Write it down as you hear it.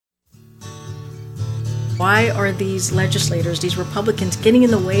Why are these legislators, these Republicans, getting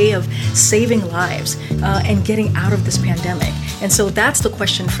in the way of saving lives and getting out of this pandemic? And so that's the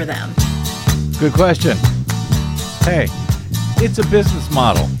question for them. Good question. Hey, it's a business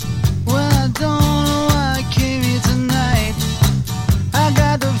model. Well, I don't know why I came here tonight. I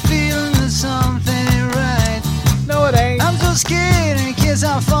got the feeling that something ain't right. No, it ain't. I'm so scared in case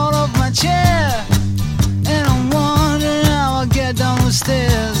I fall off my chair. And I'm wondering how I'll get down the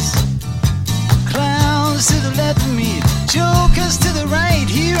stairs. Clowns to the left of me, jokers to the right.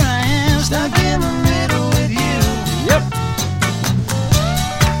 Here I am, stuck in the middle with you. Yep.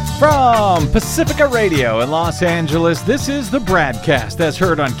 From Pacifica Radio in Los Angeles, this is the BradCast, as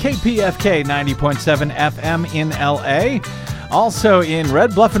heard on KPFK 90.7 FM in LA. Also in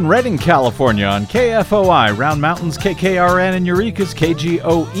Red Bluff and Redding, California on KFOI, Round Mountains, KKRN, and Eureka's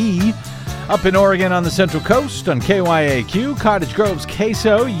KGOE. Up in Oregon on the Central Coast on KYAQ, Cottage Grove's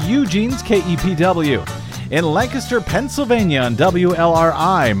KSO, Eugene's KEPW. In Lancaster, Pennsylvania on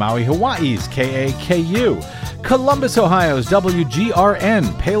WLRI, Maui, Hawaii's KAKU. Columbus, Ohio's WGRN,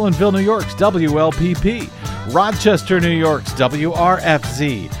 Palinville, New York's WLPP, Rochester, New York's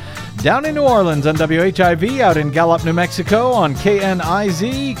WRFZ, down in New Orleans on WHIV, out in Gallup, New Mexico on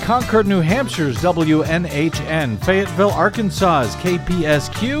KNIZ, Concord, New Hampshire's WNHN, Fayetteville, Arkansas's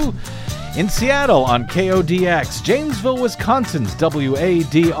KPSQ, in Seattle on KODX, Janesville, Wisconsin's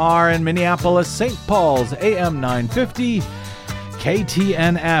WADR, and Minneapolis, St. Paul's AM 950,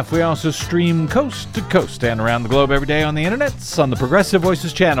 KTNF. We also stream coast to coast and around the globe every day on the internets on the Progressive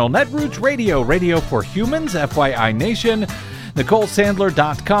Voices channel, Netroots Radio, Radio for Humans, FYI Nation,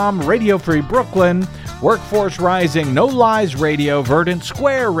 NicoleSandler.com, Radio Free Brooklyn, Workforce Rising, No Lies Radio, Verdant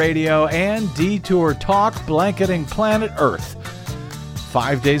Square Radio, and Detour Talk, blanketing planet Earth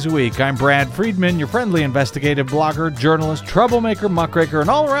 5 days a week. I'm Brad Friedman, your friendly investigative blogger, journalist, troublemaker, muckraker, and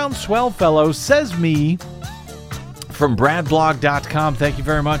all-around swell fellow, says me, from BradBlog.com. Thank you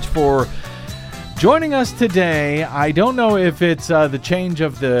very much for joining us today. I don't know if it's the change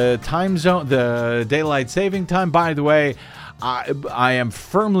of the time zone, the daylight saving time. By the way, I am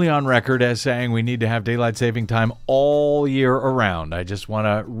firmly on record as saying we need to have daylight saving time all year around. I just want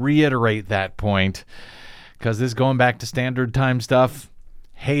to reiterate that point because this going back to standard time stuff,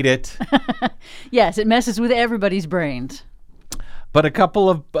 hate it. Yes, it messes with everybody's brains. But a couple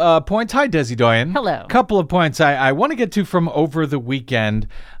of points. Hi, Desi Doyen. Hello. A couple of points I want to get to from over the weekend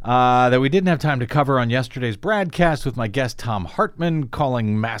that we didn't have time to cover on yesterday's BradCast with my guest Tom Hartman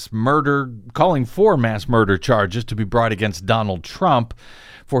calling for mass murder charges to be brought against Donald Trump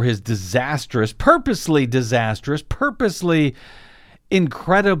for his purposely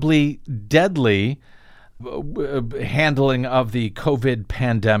incredibly deadly handling of the COVID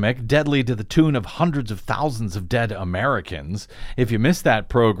pandemic, deadly to the tune of hundreds of thousands of dead Americans. If you missed that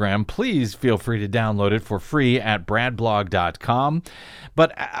program, please feel free to download it for free at bradblog.com.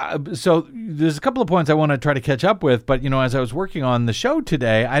 But so there's a couple of points I want to try to catch up with. But, as I was working on the show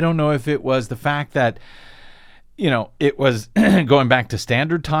today, I don't know if it was the fact that it was going back to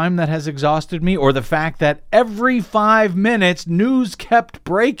standard time that has exhausted me, or the fact that every 5 minutes news kept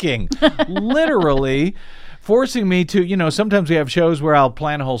breaking, literally forcing me to, sometimes we have shows where I'll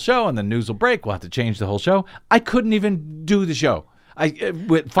plan a whole show and then news will break. We'll have to change the whole show. I couldn't even do the show.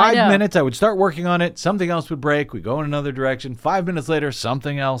 With 5 minutes, I would start working on it. Something else would break. We go in another direction. 5 minutes later,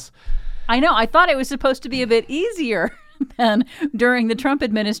 something else. I know. I thought it was supposed to be a bit easier than during the Trump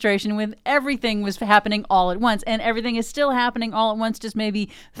administration when everything was happening all at once. And everything is still happening all at once, just maybe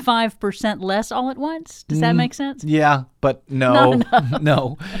 5% less all at once. Does that make sense? Yeah, but no.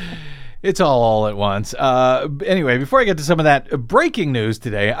 It's all at once. Anyway, before I get to some of that breaking news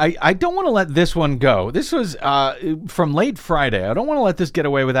today, I don't want to let this one go. This was from late Friday. I don't want to let this get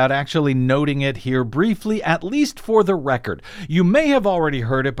away without actually noting it here briefly, at least for the record. You may have already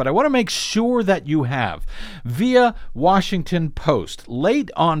heard it, but I want to make sure that you have. Via Washington Post,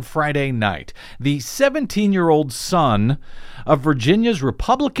 late on Friday night, the 17-year-old son of Virginia's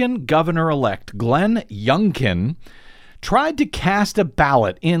Republican governor-elect Glenn Youngkin tried to cast a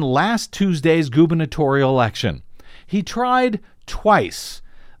ballot in last Tuesday's gubernatorial election. He tried twice.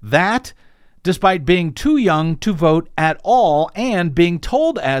 That, despite being too young to vote at all and being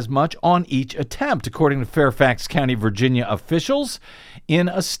told as much on each attempt, according to Fairfax County, Virginia officials in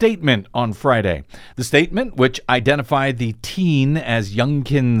a statement on Friday. The statement, which identified the teen as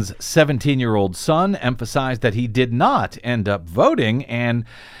Youngkin's 17-year-old son, emphasized that he did not end up voting and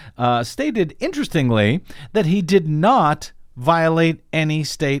stated, interestingly, that he did not violate any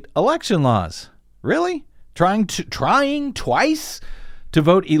state election laws. Really? Trying twice to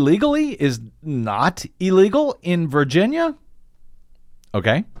vote illegally is not illegal in Virginia?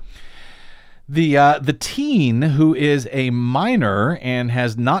 Okay. The teen, who is a minor and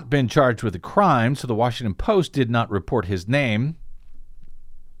has not been charged with a crime, so the Washington Post did not report his name.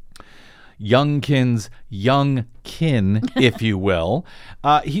 Youngkin, if you will.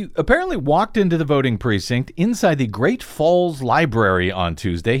 He apparently walked into the voting precinct inside the Great Falls Library on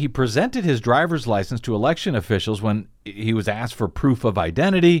Tuesday. He presented his driver's license to election officials when he was asked for proof of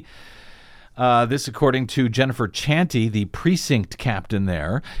identity. This according to Jennifer Chanty, the precinct captain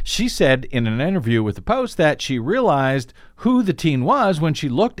there. She said in an interview with the Post that she realized who the teen was when she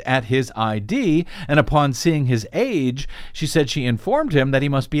looked at his ID, and upon seeing his age, she said she informed him that he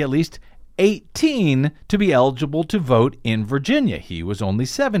must be at least 18 to be eligible to vote in Virginia. He was only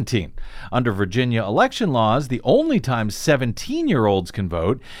 17. Under Virginia election laws, the only time 17-year-olds can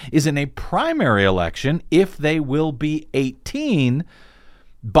vote is in a primary election if they will be 18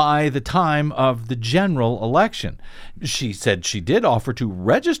 by the time of the general election. She said she did offer to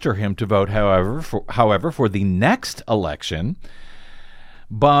register him to vote, however, for the next election,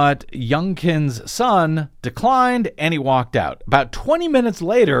 but Youngkin's son declined and he walked out. About 20 minutes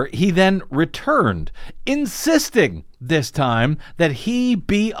later, he then returned, insisting this time that he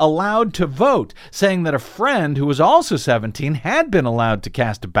be allowed to vote, saying that a friend who was also 17 had been allowed to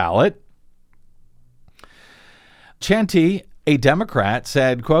cast a ballot. Chanty, a Democrat,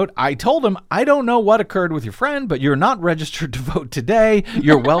 said, quote, "I told him, I don't know what occurred with your friend, but you're not registered to vote today.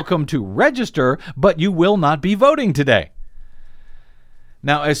 You're welcome to register, but you will not be voting today."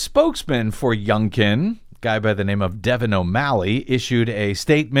 Now, a spokesman for Youngkin, a guy by the name of Devin O'Malley, issued a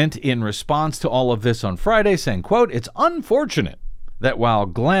statement in response to all of this on Friday saying, quote, "It's unfortunate that while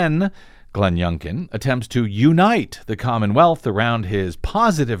Glenn Youngkin attempts to unite the Commonwealth around his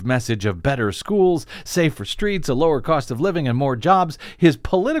positive message of better schools, safer streets, a lower cost of living, and more jobs, his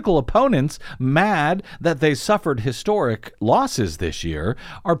political opponents, mad that they suffered historic losses this year,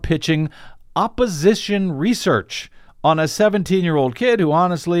 are pitching opposition research on a 17-year-old kid who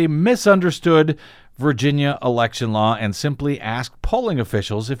honestly misunderstood Virginia election law and simply asked polling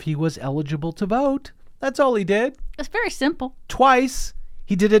officials if he was eligible to vote." That's all he did. It's very simple. Twice.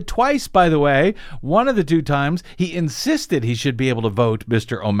 He did it twice, by the way. One of the two times, he insisted he should be able to vote,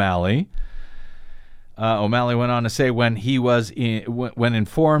 Mr. O'Malley. O'Malley went on to say when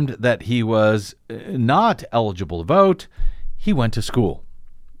informed that he was not eligible to vote, he went to school.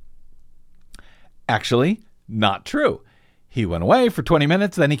 Actually, not true. He went away for 20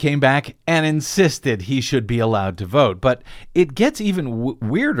 minutes, then he came back and insisted he should be allowed to vote. But it gets even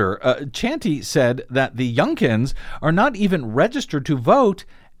weirder. Chanty said that the Youngkins are not even registered to vote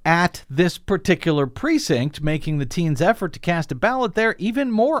at this particular precinct, making the teen's effort to cast a ballot there even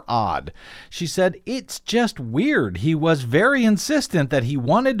more odd. She said, "It's just weird. He was very insistent that he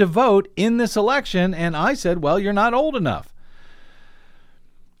wanted to vote in this election, and I said, well, you're not old enough."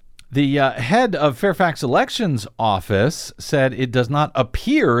 The head of Fairfax Elections Office said it does not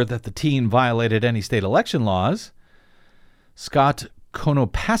appear that the teen violated any state election laws. Scott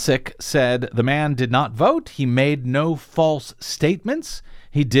Konopasek said the man did not vote. He made no false statements.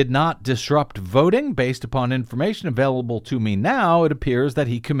 He did not disrupt voting. Based upon information available to me now, it appears that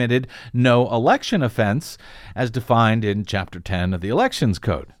he committed no election offense as defined in Chapter 10 of the Elections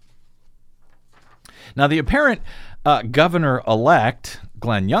Code. Now, the apparent governor-elect,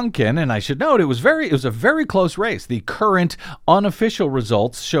 Glenn Youngkin, and I should note it was a very close race. The current unofficial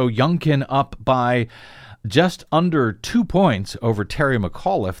results show Youngkin up by just under 2 points over Terry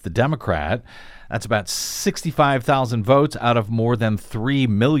McAuliffe, the Democrat. That's about 65,000 votes out of more than 3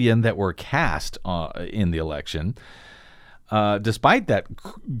 million that were cast in the election. Despite that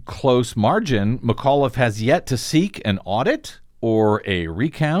close margin, McAuliffe has yet to seek an audit or a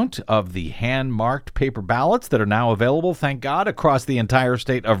recount of the hand-marked paper ballots that are now available, thank God, across the entire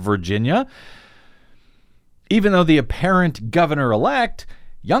state of Virginia. Even though the apparent governor-elect,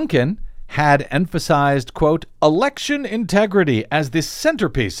 Youngkin, had emphasized, quote, election integrity as the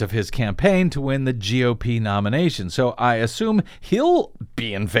centerpiece of his campaign to win the GOP nomination. So I assume he'll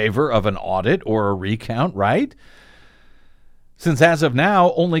be in favor of an audit or a recount, right? Since as of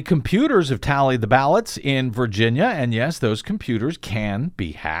now, only computers have tallied the ballots in Virginia, and yes, those computers can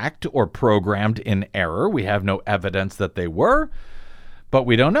be hacked or programmed in error. We have no evidence that they were, but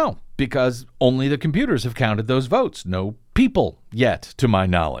we don't know because only the computers have counted those votes. No people yet, to my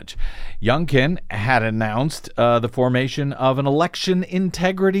knowledge. Youngkin had announced the formation of an election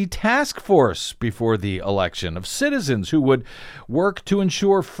integrity task force before the election of citizens who would work to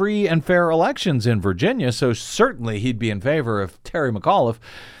ensure free and fair elections in Virginia. So certainly he'd be in favor if Terry McAuliffe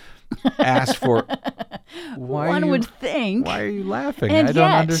asked for. One would think. Why are you laughing? I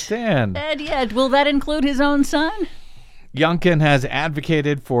don't understand. And yet, will that include his own son? Youngkin has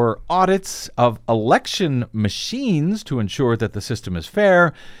advocated for audits of election machines to ensure that the system is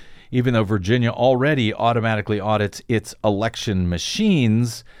fair, even though Virginia already automatically audits its election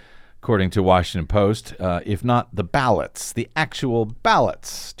machines, according to Washington Post, if not the ballots, the actual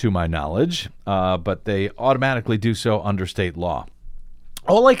ballots, to my knowledge, but they automatically do so under state law.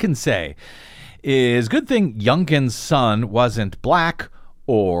 All I can say is good thing Youngkin's son wasn't black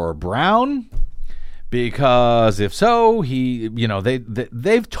or brown, because if so,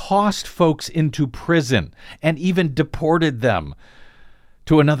 they've tossed folks into prison and even deported them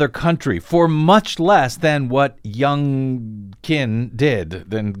to another country for much less than what Youngkin did,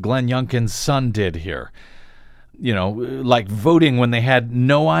 than Glenn Youngkin's son did here. Like voting when they had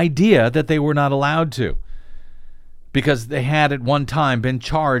no idea that they were not allowed to, because they had at one time been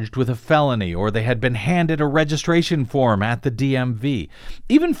charged with a felony, or they had been handed a registration form at the DMV.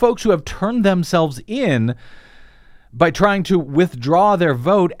 Even folks who have turned themselves in by trying to withdraw their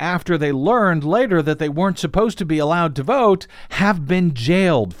vote after they learned later that they weren't supposed to be allowed to vote have been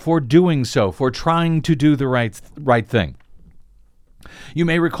jailed for doing so, for trying to do the right thing. You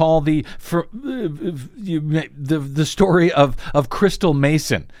may recall the story of Crystal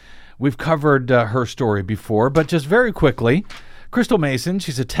Mason. We've covered her story before, but just very quickly, Crystal Mason,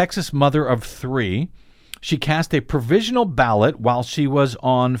 she's a Texas mother of 3. She cast a provisional ballot while she was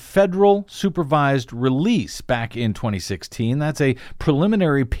on federal supervised release back in 2016. That's a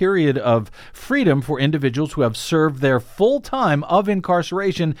preliminary period of freedom for individuals who have served their full time of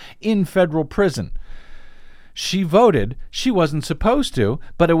incarceration in federal prison. She voted. She wasn't supposed to,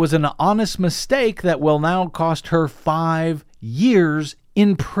 but it was an honest mistake that will now cost her 5 years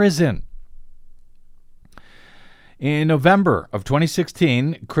in prison. In November of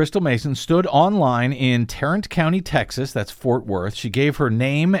 2016, Crystal Mason stood online in Tarrant County, Texas. That's Fort Worth. She gave her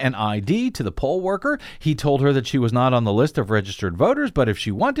name and ID to the poll worker. He told her that she was not on the list of registered voters, but if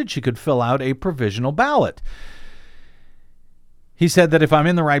she wanted, she could fill out a provisional ballot. He said that if I'm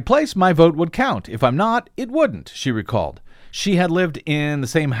in the right place, my vote would count. If I'm not, it wouldn't, she recalled. She had lived in the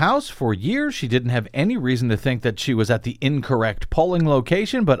same house for years. She didn't have any reason to think that she was at the incorrect polling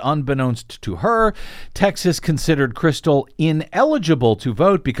location, but unbeknownst to her, Texas considered Crystal ineligible to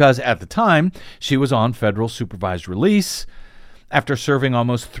vote because at the time she was on federal supervised release after serving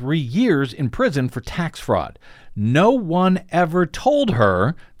almost 3 years in prison for tax fraud. No one ever told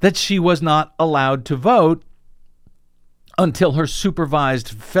her that she was not allowed to vote until her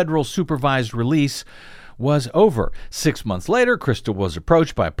federal supervised release was over. 6 months later, Crystal was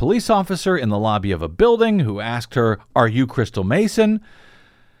approached by a police officer in the lobby of a building who asked her, "Are you Crystal Mason?"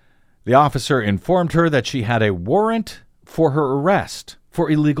 The officer informed her that she had a warrant for her arrest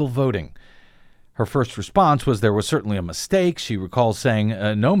for illegal voting. Her first response was there was certainly a mistake. She recalls saying,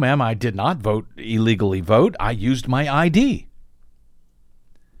 "No, ma'am, I did not illegally vote. I used my ID."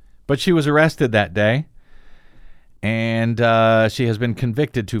 But she was arrested that day, and she has been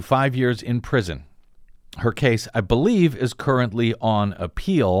convicted to 5 years in prison. Her case, I believe, is currently on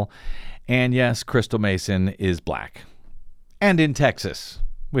appeal. And yes, Crystal Mason is black. And in Texas,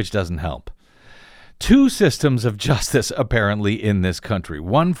 which doesn't help. 2 systems of justice, apparently, in this country.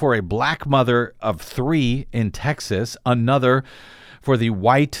 One for a black mother of 3 in Texas. Another for the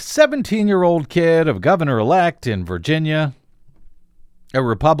white 17-year-old kid of governor-elect in Virginia. A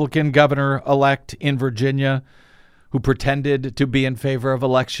Republican governor-elect in Virginia who pretended to be in favor of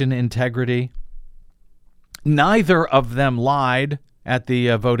election integrity. Neither of them lied at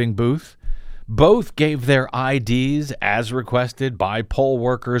the voting booth. Both gave their IDs as requested by poll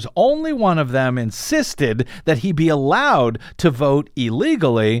workers. Only one of them insisted that he be allowed to vote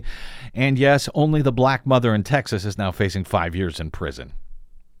illegally. And yes, only the black mother in Texas is now facing 5 years in prison.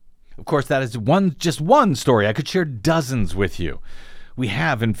 Of course, that is just one story. I could share dozens with you. We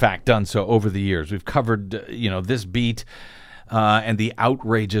have, in fact, done so over the years. We've covered, this beat and the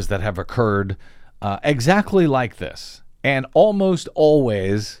outrages that have occurred exactly like this, and almost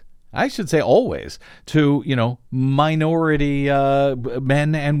always, I should say always, to, minority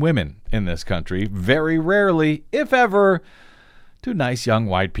men and women in this country. Very rarely, if ever, to nice young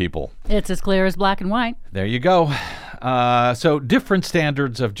white people. It's as clear as black and white. There you go. So different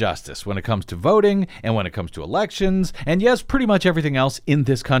standards of justice when it comes to voting and when it comes to elections, and yes, pretty much everything else in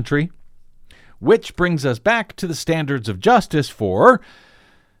this country. Which brings us back to the standards of justice for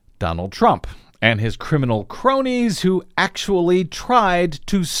Donald Trump and his criminal cronies who actually tried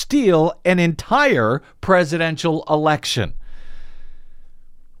to steal an entire presidential election.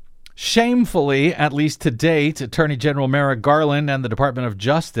 Shamefully, at least to date, Attorney General Merrick Garland and the Department of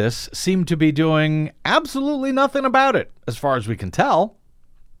Justice seem to be doing absolutely nothing about it, as far as we can tell.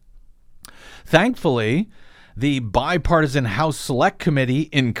 Thankfully, The bipartisan House Select Committee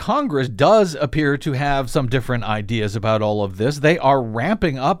in Congress does appear to have some different ideas about all of this. They are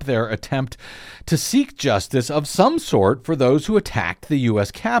ramping up their attempt to seek justice of some sort for those who attacked the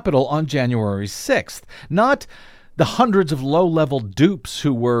U.S. Capitol on January 6th. Not the hundreds of low-level dupes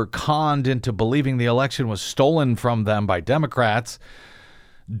who were conned into believing the election was stolen from them by Democrats,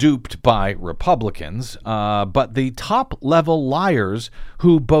 duped by Republicans, but the top-level liars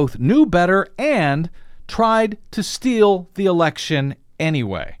who both knew better and tried to steal the election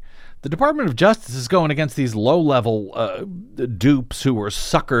anyway. The Department of Justice is going against these low-level dupes who were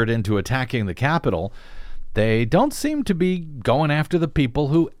suckered into attacking the Capitol. They don't seem to be going after the people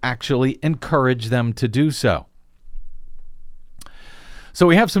who actually encourage them to do so. So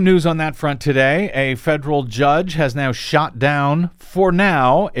we have some news on that front today. A federal judge has now shot down, for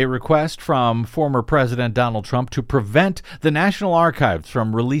now, a request from former President Donald Trump to prevent the National Archives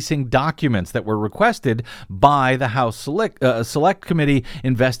from releasing documents that were requested by the House Select Committee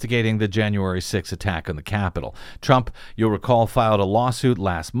investigating the January 6th attack on the Capitol. Trump, you'll recall, filed a lawsuit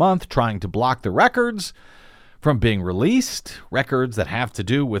last month trying to block the records from being released, records that have to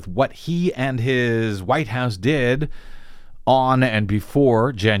do with what he and his White House did on and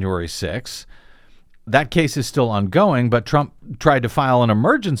before January 6th. That case is still ongoing, but Trump tried to file an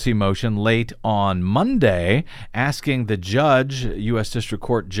emergency motion late on Monday asking the judge, U.S. District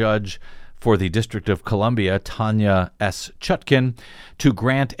Court judge for the District of Columbia, Tanya S. Chutkan, to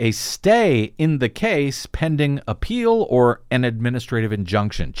grant a stay in the case pending appeal or an administrative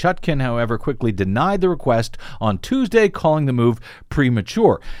injunction. Chutkan, however, quickly denied the request on Tuesday, calling the move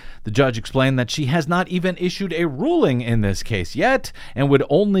premature. The judge explained that she has not even issued a ruling in this case yet and would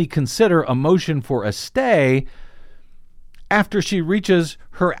only consider a motion for a stay after she reaches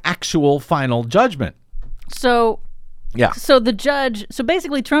her actual final judgment. So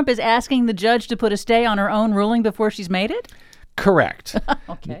basically Trump is asking the judge to put a stay on her own ruling before she's made it? Correct.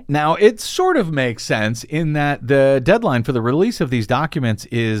 Okay. Now, it sort of makes sense in that the deadline for the release of these documents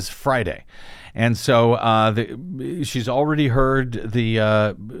is Friday. And so she's already heard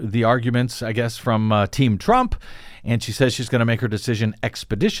the arguments, I guess, from Team Trump, and she says she's going to make her decision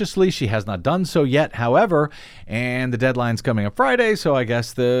expeditiously. She has not done so yet, however, and the deadline's coming up Friday, so I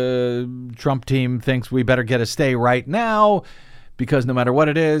guess the Trump team thinks we better get a stay right now because no matter what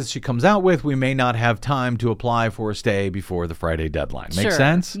it is she comes out with, we may not have time to apply for a stay before the Friday deadline. Make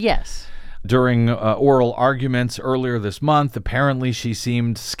sense? Yes. During oral arguments earlier this month, apparently she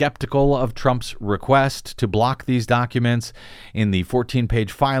seemed skeptical of Trump's request to block these documents. In the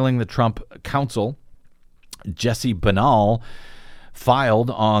 14-page filing, the Trump counsel, Jesse Banal, filed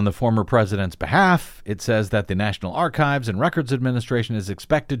on the former president's behalf. It says that the National Archives and Records Administration is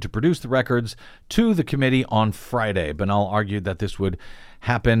expected to produce the records to the committee on Friday. Banal argued that this would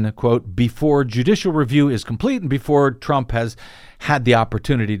happen, quote, before judicial review is complete and before Trump has had the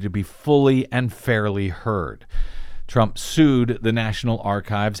opportunity to be fully and fairly heard. Trump sued the National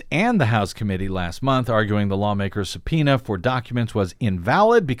Archives and the House Committee last month, arguing the lawmakers' subpoena for documents was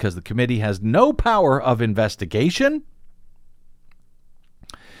invalid because the committee has no power of investigation,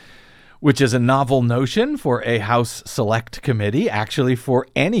 which is a novel notion for a House Select Committee, actually for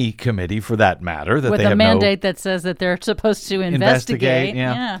any committee for that matter. That with they a have mandate that says that they're supposed to investigate.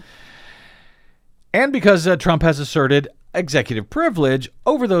 Yeah. And because Trump has asserted executive privilege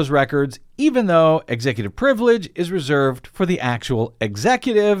over those records, even though executive privilege is reserved for the actual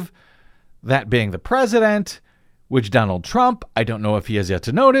executive, that being the president, which Donald Trump, I don't know if he has yet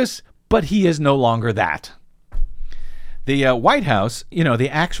to notice, but he is no longer that. The White House, the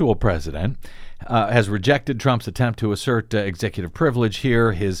actual president, has rejected Trump's attempt to assert executive privilege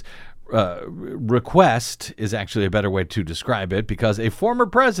here. His request is actually a better way to describe it, because a former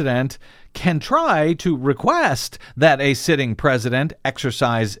president can try to request that a sitting president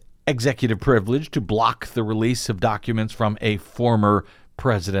exercise executive privilege to block the release of documents from a former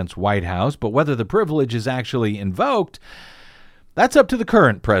president's White House. But whether the privilege is actually invoked, that's up to the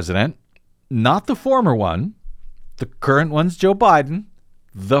current president, not the former one. The current one's Joe Biden.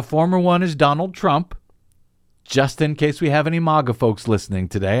 The former one is Donald Trump. Just in case we have any MAGA folks listening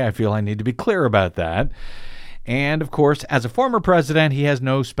today, I feel I need to be clear about that. And, of course, as a former president, he has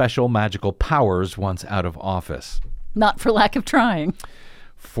no special magical powers once out of office. Not for lack of trying.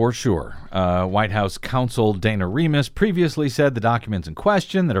 For sure. White House counsel Dana Remus previously said the documents in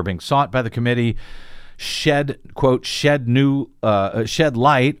question that are being sought by the committee shed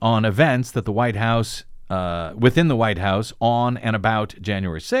light on events that the White House within the White House on and about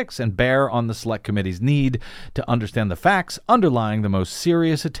January 6th and bear on the Select Committee's need to understand the facts underlying the most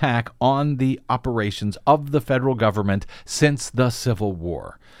serious attack on the operations of the federal government since the Civil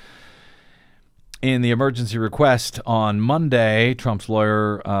War. In the emergency request on Monday, Trump's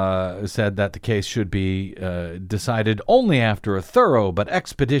lawyer said that the case should be decided only after a thorough but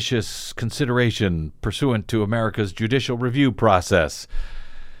expeditious consideration pursuant to America's judicial review process.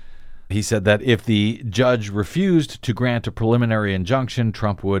 He said that if the judge refused to grant a preliminary injunction,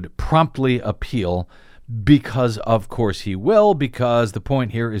 Trump would promptly appeal because, of course, he will, because the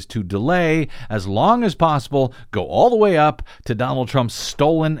point here is to delay as long as possible, go all the way up to Donald Trump's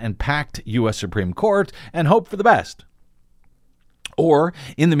stolen and packed U.S. Supreme Court and hope for the best. Or,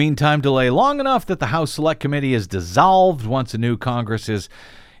 in the meantime, delay long enough that the House Select Committee is dissolved once a new Congress is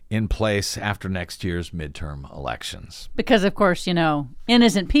in place after next year's midterm elections. Because, of course,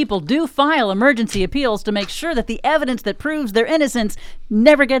 innocent people do file emergency appeals to make sure that the evidence that proves their innocence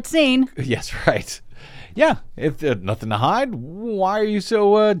never gets seen. Yes, right. Yeah, if there's nothing to hide, why are you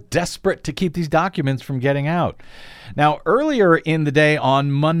so desperate to keep these documents from getting out? Now, earlier in the day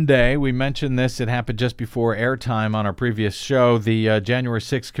on Monday, we mentioned this. It happened just before airtime on our previous show. The January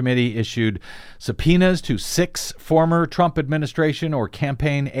 6th committee issued subpoenas to 6 former Trump administration or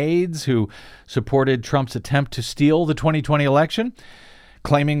campaign aides who supported Trump's attempt to steal the 2020 election,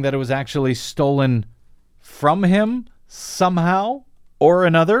 claiming that it was actually stolen from him somehow or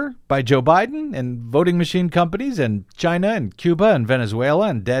another by Joe Biden and voting machine companies and China and Cuba and Venezuela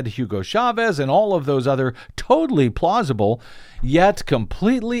and dead Hugo Chavez and all of those other totally plausible yet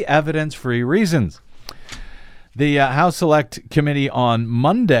completely evidence-free reasons. The House Select Committee on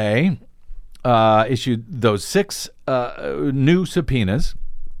Monday issued those 6 new subpoenas.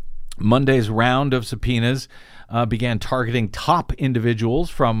 Monday's round of subpoenas began targeting top individuals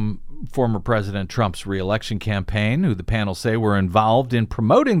from former President Trump's re-election campaign, who the panel say were involved in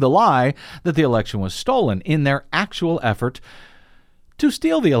promoting the lie that the election was stolen in their actual effort to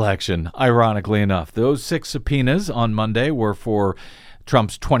steal the election, ironically enough. Those 6 subpoenas on Monday were for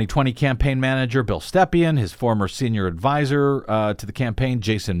Trump's 2020 campaign manager, Bill Stepien, his former senior advisor to the campaign,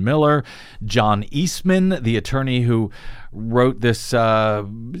 Jason Miller, John Eastman, the attorney who wrote this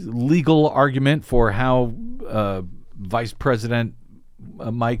legal argument for how Vice President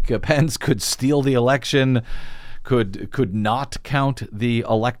Mike Pence could steal the election, could not count the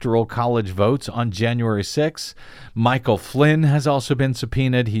electoral college votes on January 6th. Michael Flynn has also been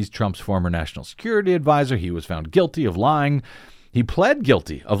subpoenaed. He's Trump's former national security advisor. He was found guilty of lying. He pled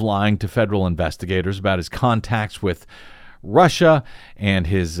guilty of lying to federal investigators about his contacts with Russia and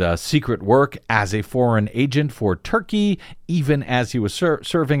his secret work as a foreign agent for Turkey, even as he was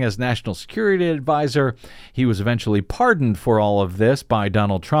serving as national security advisor. He was eventually pardoned for all of this by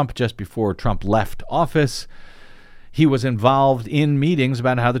Donald Trump just before Trump left office. He was involved in meetings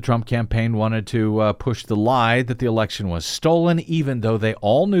about how the Trump campaign wanted to push the lie that the election was stolen, even though they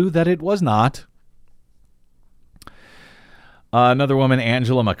all knew that it was not. Another woman,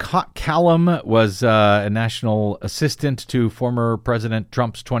 Angela McCallum, was a national assistant to former President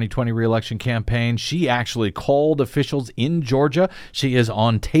Trump's 2020 re-election campaign. She actually called officials in Georgia. She is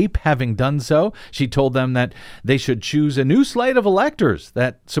on tape having done so. She told them that they should choose a new slate of electors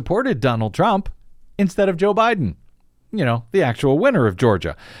that supported Donald Trump instead of Joe Biden, the actual winner of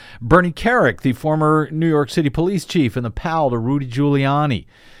Georgia. Bernie Kerik, the former New York City police chief and the pal to Rudy Giuliani,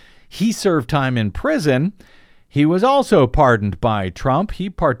 he served time in prison. He was also pardoned by Trump. He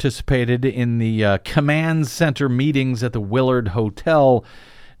participated in the command center meetings at the Willard Hotel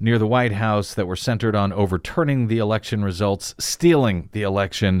near the White House that were centered on overturning the election results, stealing the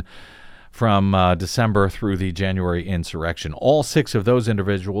election from December through the January insurrection. All 6 of those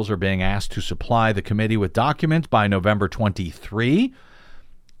individuals are being asked to supply the committee with documents by November 23.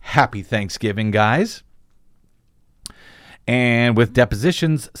 Happy Thanksgiving, guys. And with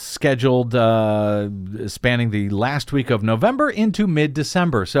depositions scheduled spanning the last week of November into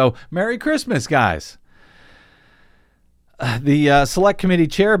mid-December. So, Merry Christmas, guys. The Select Committee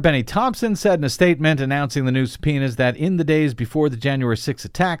Chair, Benny Thompson, said in a statement announcing the new subpoenas that in the days before the January 6th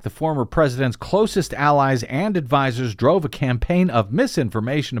attack, the former president's closest allies and advisors drove a campaign of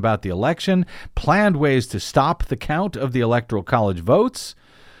misinformation about the election, planned ways to stop the count of the Electoral College votes.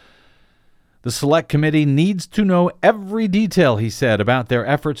 The Select Committee needs to know every detail, he said, about their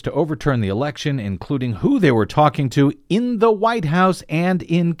efforts to overturn the election, including who they were talking to in the White House and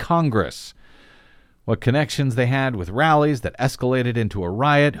in Congress, what connections they had with rallies that escalated into a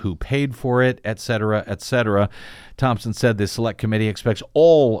riot, who paid for it, etc., etc. Thompson said the Select Committee expects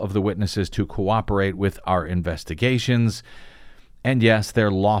all of the witnesses to cooperate with our investigations. And yes, they're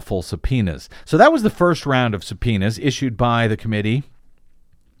lawful subpoenas. So that was the first round of subpoenas issued by the committee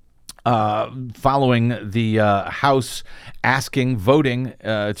following the House voting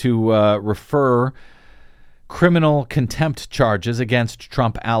to refer criminal contempt charges against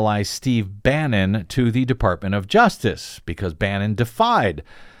Trump ally Steve Bannon to the Department of Justice because Bannon defied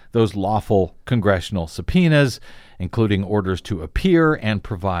those lawful congressional subpoenas, including orders to appear and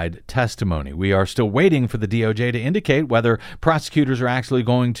provide testimony. We are still waiting for the DOJ to indicate whether prosecutors are actually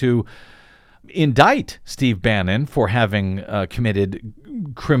going to indict Steve Bannon for having committed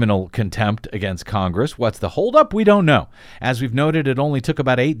criminal contempt against Congress. What's the holdup? We don't know. As we've noted, it only took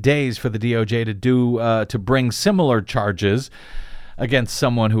about 8 days for the DOJ to bring similar charges against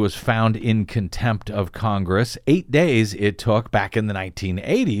someone who was found in contempt of Congress. 8 days it took back in the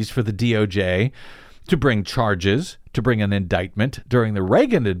 1980s for the DOJ to bring charges, to bring an indictment during the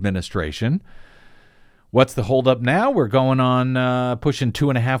Reagan administration. What's the holdup now? We're going on pushing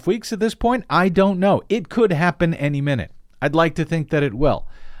 2.5 weeks at this point. I don't know. It could happen any minute. I'd like to think that it will.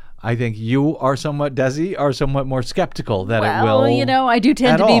 I think you are somewhat, Desi, are somewhat more skeptical that it will. Well, I do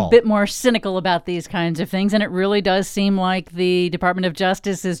tend to be a bit more cynical about these kinds of things, and it really does seem like the Department of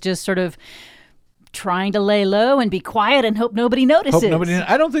Justice is just sort of trying to lay low and be quiet and hope nobody notices.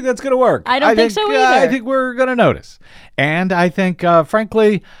 I don't think that's going to work. I don't think so either. I think we're going to notice. And I think,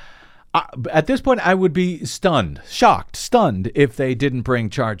 frankly, at this point, I would be stunned if they didn't bring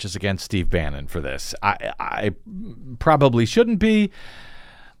charges against Steve Bannon for this. I probably shouldn't be,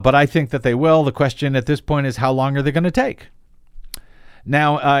 but I think that they will. The question at this point is, how long are they going to take?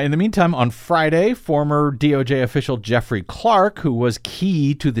 Now, in the meantime, on Friday, former DOJ official Jeffrey Clark, who was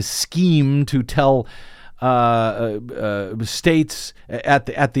key to the scheme to tell states at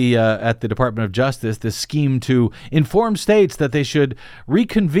the Department of Justice, this scheme to inform states that they should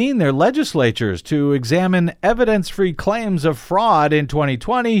reconvene their legislatures to examine evidence-free claims of fraud in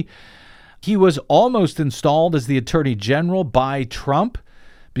 2020. He was almost installed as the Attorney General by Trump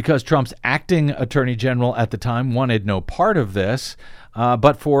because Trump's acting Attorney General at the time wanted no part of this,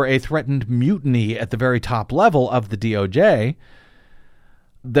 but for a threatened mutiny at the very top level of the DOJ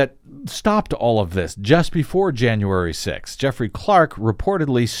that stopped all of this just before January 6th. Jeffrey Clark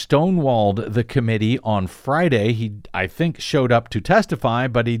reportedly stonewalled the committee on Friday. He, I think, showed up to testify,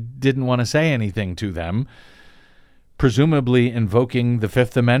 but he didn't want to say anything to them, presumably invoking the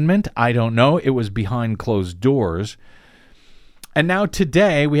Fifth Amendment. I don't know. It was behind closed doors. And now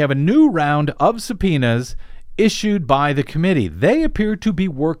today we have a new round of subpoenas issued by the committee. They appear to be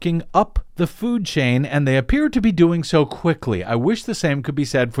working up the food chain, and they appear to be doing so quickly. I wish the same could be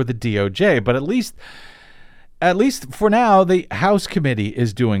said for the DOJ, but at least for now, the House committee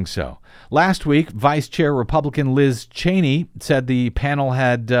is doing so. Last week, Vice Chair Republican Liz Cheney said the panel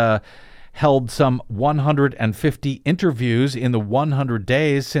had held some 150 interviews in the 100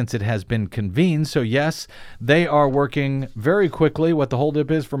 days since it has been convened. So yes, they are working very quickly. What the holdup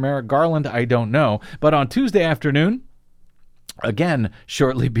is for Merrick Garland, I don't know. But on Tuesday afternoon, again,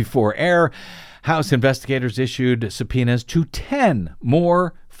 shortly before air, House investigators issued subpoenas to 10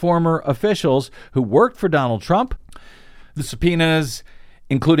 more former officials who worked for Donald Trump. The subpoenas,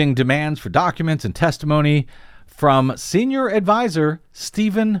 including demands for documents and testimony from senior advisor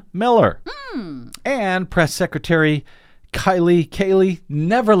Stephen Miller and press secretary Kayleigh,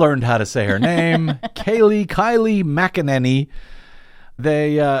 never learned how to say her name, Kayleigh McEnany.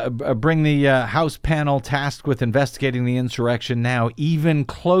 They bring the House panel tasked with investigating the insurrection now even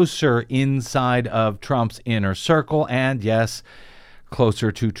closer inside of Trump's inner circle and, yes,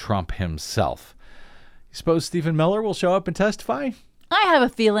 closer to Trump himself. You suppose Stephen Miller will show up and testify? I have a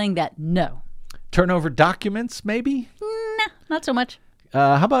feeling that no. Turn over documents, maybe? Nah, not so much.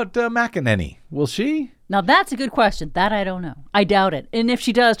 How about McEnany? Will she? Now, that's a good question. That I don't know. I doubt it. And if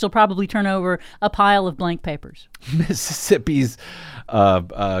she does, she'll probably turn over a pile of blank papers. Mississippi's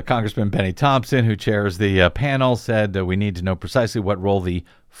Congressman Benny Thompson, who chairs the panel, said we need to know precisely what role the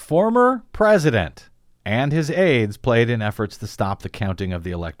former president and his aides played in efforts to stop the counting of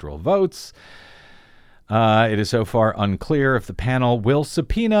the electoral votes. It is so far unclear if the panel will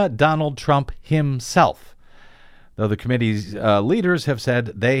subpoena Donald Trump himself, though the committee's leaders have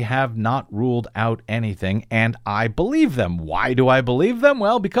said they have not ruled out anything, and I believe them. Why do I believe them?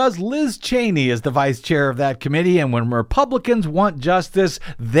 Well, because Liz Cheney is the vice chair of that committee, and when Republicans want justice,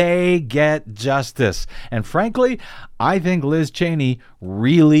 they get justice. And frankly, I think Liz Cheney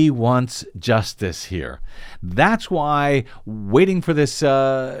really wants justice here. That's why waiting for this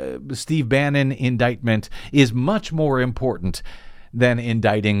Steve Bannon indictment is much more important than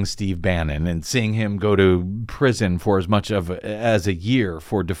indicting Steve Bannon and seeing him go to prison for as much as a year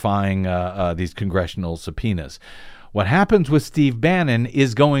for defying these congressional subpoenas. What happens with Steve Bannon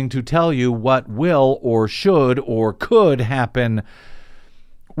is going to tell you what will or should or could happen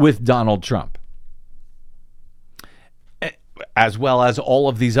with Donald Trump. as well as all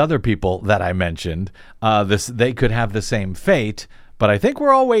of these other people that I mentioned. They could have the same fate, but I think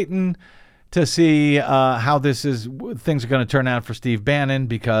we're all waiting to see how things are going to turn out for Steve Bannon,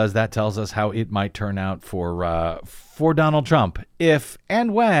 because that tells us how it might turn out for Donald Trump, if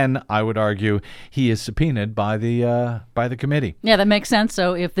and when, I would argue, he is subpoenaed by the committee. Yeah, that makes sense.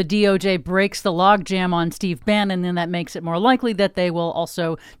 So if the DOJ breaks the logjam on Steve Bannon, then that makes it more likely that they will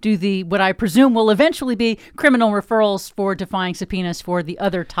also do what I presume will eventually be criminal referrals for defying subpoenas for the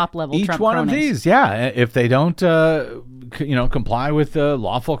other top-level Trump cronies. Each one of these, yeah. If they don't, comply with the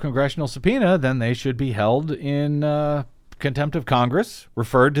lawful congressional subpoena, then they should be held in contempt of Congress,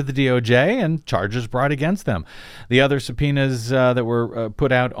 referred to the DOJ, and charges brought against them. The other subpoenas that were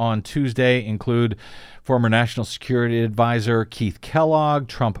put out on Tuesday include former National Security Advisor Keith Kellogg,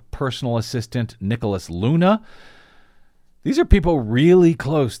 Trump personal assistant Nicholas Luna. These are people really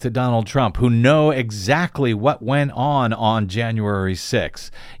close to Donald Trump who know exactly what went on January 6th.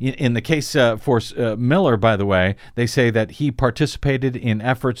 In the case for Miller, by the way, they say that he participated in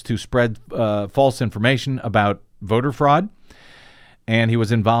efforts to spread false information about voter fraud, and he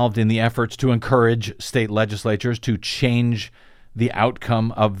was involved in the efforts to encourage state legislatures to change the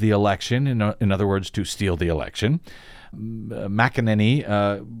outcome of the election, in other words, to steal the election. McEnany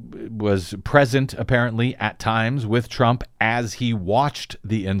was present, apparently, at times with Trump as he watched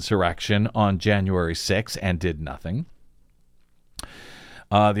the insurrection on January 6th and did nothing.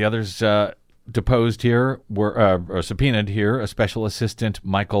 The others deposed here or subpoenaed here: a special assistant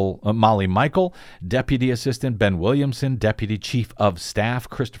Molly Michael, deputy assistant Ben Williamson, deputy chief of staff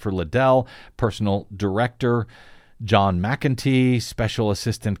Christopher Liddell, personal director John McEntee, special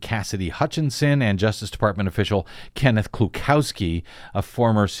assistant Cassidy Hutchinson, and Justice Department official Kenneth Klukowski, a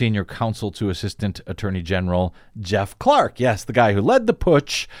former senior counsel to Assistant Attorney General Jeff Clark. Yes, the guy who led the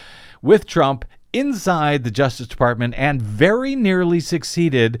putsch with Trump inside the Justice Department and very nearly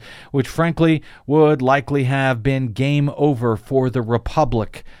succeeded, which frankly would likely have been game over for the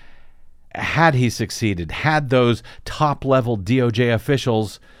Republic had he succeeded, had those top-level DOJ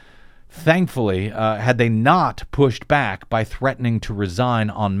officials, thankfully, had they not pushed back by threatening to resign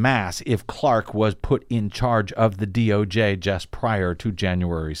en masse if Clark was put in charge of the DOJ just prior to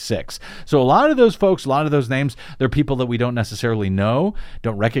January 6th. So a lot of those folks, a lot of those names, they're people that we don't necessarily know,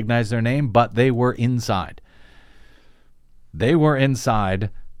 don't recognize their name, but they were inside. They were inside.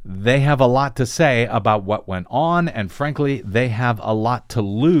 They have a lot to say about what went on, and frankly, they have a lot to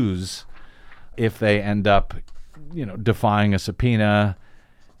lose if they end up, defying a subpoena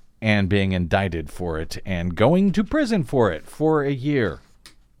and being indicted for it and going to prison for it for a year,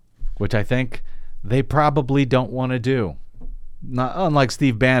 which I think they probably don't want to do. Not unlike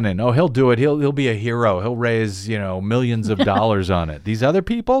Steve Bannon. Oh, he'll do it. He'll be a hero. He'll raise, millions of dollars on it. These other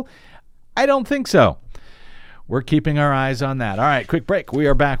people, I don't think so. We're keeping our eyes on that. All right, quick break. We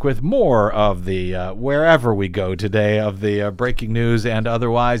are back with more of the wherever we go today of the breaking news and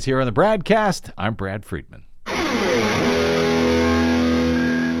otherwise here on the BradCast. I'm Brad Friedman.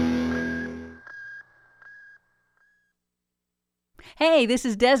 Hey, this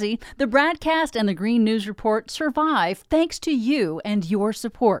is Desi. The BradCast and the Green News Report survive thanks to you and your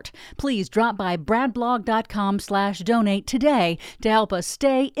support. Please drop by bradblog.com/donate today to help us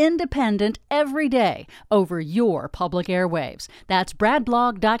stay independent every day over your public airwaves. That's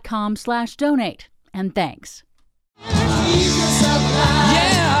bradblog.com/donate. And thanks.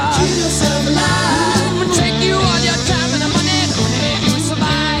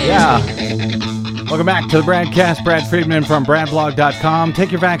 Yeah. Welcome back to the BradCast. Brad Friedman from bradblog.com.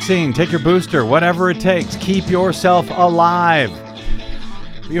 Take your vaccine, take your booster, whatever it takes. Keep yourself alive.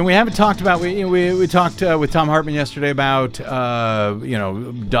 We haven't talked about, we talked with Tom Hartman yesterday about,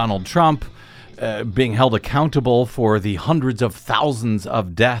 Donald Trump being held accountable for the hundreds of thousands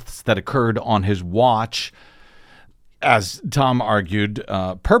of deaths that occurred on his watch, as Tom argued,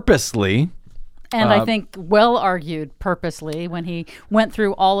 purposely. And I think well argued purposely when he went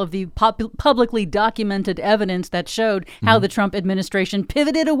through all of the publicly documented evidence that showed how the Trump administration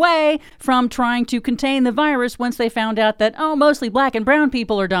pivoted away from trying to contain the virus once they found out that, mostly black and brown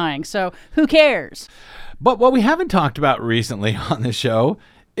people are dying. So who cares? But what we haven't talked about recently on the show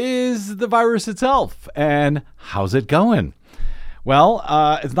is the virus itself and how's it going? Well,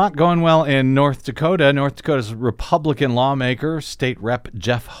 it's not going well in North Dakota. North Dakota's Republican lawmaker, State Rep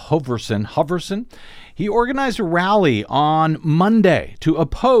Jeff Hoverson, he organized a rally on Monday to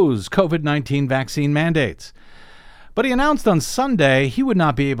oppose COVID-19 vaccine mandates. But he announced on Sunday he would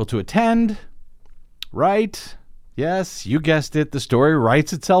not be able to attend. Right? Yes, you guessed it. The story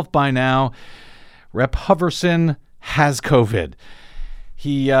writes itself by now. Rep Hoverson has COVID.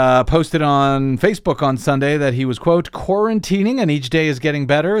 He posted on Facebook on Sunday that he was, quote, quarantining and each day is getting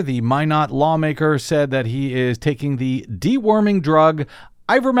better. The Minot lawmaker said that he is taking the deworming drug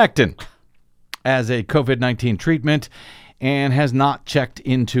ivermectin as a COVID-19 treatment and has not checked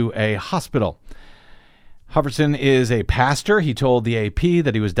into a hospital. Hufferson is a pastor. He told the AP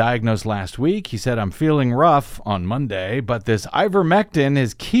that he was diagnosed last week. He said, "I'm feeling rough on Monday, but this ivermectin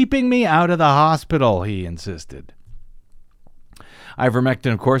is keeping me out of the hospital," he insisted.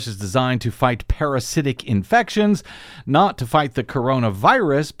 Ivermectin, of course, is designed to fight parasitic infections, not to fight the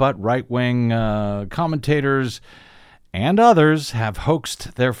coronavirus, but right-wing commentators and others have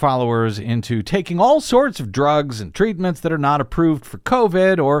hoaxed their followers into taking all sorts of drugs and treatments that are not approved for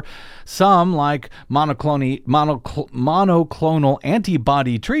COVID, or some, like monoclonal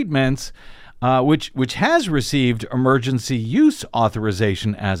antibody treatments, which has received emergency use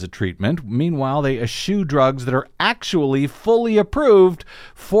authorization as a treatment. Meanwhile, they eschew drugs that are actually fully approved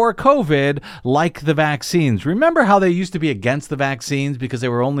for COVID, like the vaccines. Remember how they used to be against the vaccines because they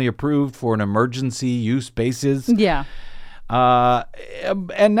were only approved for an emergency use basis? Yeah.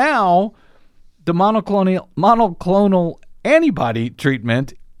 And now the monoclonal antibody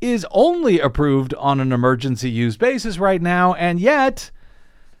treatment is only approved on an emergency use basis right now, and yet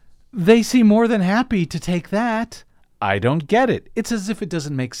they seem more than happy to take that. I don't get it. It's as if it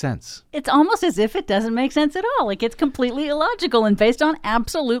doesn't make sense. It's almost as if it doesn't make sense at all. Like, it's completely illogical and based on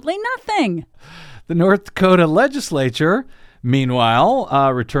absolutely nothing. The North Dakota legislature, meanwhile,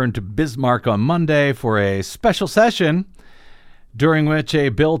 returned to Bismarck on Monday for a special session during which a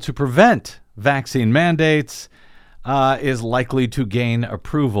bill to prevent vaccine mandates is likely to gain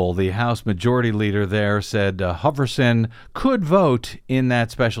approval. The House Majority Leader there said Hufferson could vote in that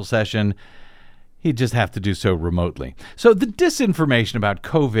special session. He'd just have to do so remotely. So the disinformation about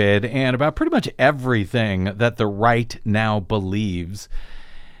COVID and about pretty much everything that the right now believes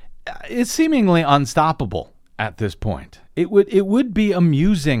is seemingly unstoppable at this point. It would be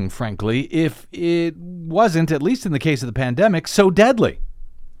amusing, frankly, if it wasn't, at least in the case of the pandemic, so deadly.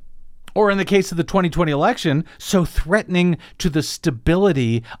 Or in the case of the 2020 election, so threatening to the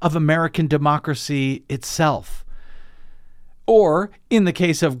stability of American democracy itself. Or, in the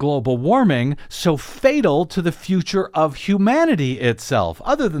case of global warming, so fatal to the future of humanity itself.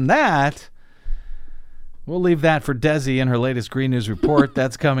 Other than that, we'll leave that for Desi in her latest Green News Report.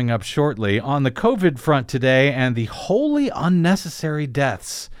 That's coming up shortly. On the COVID front today and the wholly unnecessary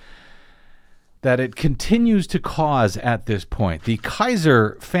deaths that it continues to cause at this point. The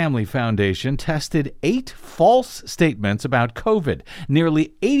Kaiser Family Foundation tested 8 false statements about COVID.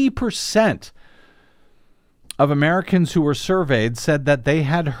 Nearly 80% of Americans who were surveyed said that they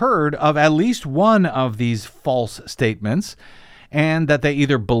had heard of at least one of these false statements and that they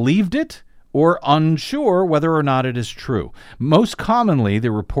either believed it or unsure whether or not it is true. Most commonly,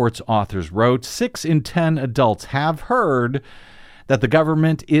 the report's authors wrote, 6 in 10 adults have heard that the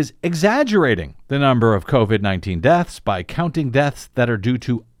government is exaggerating the number of COVID-19 deaths by counting deaths that are due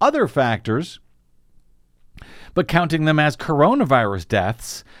to other factors, but counting them as coronavirus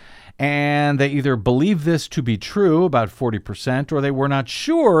deaths. And they either believe this to be true, about 40%, or they were not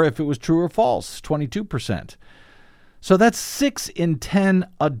sure if it was true or false, 22%. So that's 6 in 10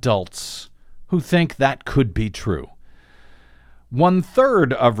 adults who think that could be true.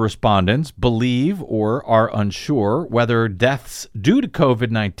 1/3 of respondents believe or are unsure whether deaths due to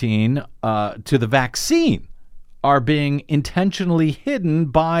COVID-19 to the vaccine are being intentionally hidden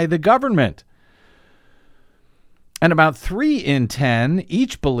by the government. And about 3 in 10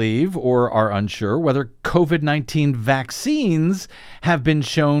 each believe or are unsure whether COVID-19 vaccines have been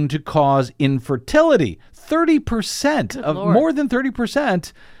shown to cause infertility. 30% of more than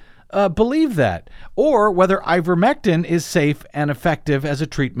 30% believe that, or whether ivermectin is safe and effective as a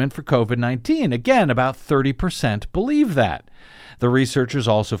treatment for COVID-19. Again, about 30% believe that. The researchers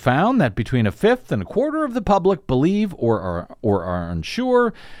also found that between 1/5 and 1/4 of the public believe or are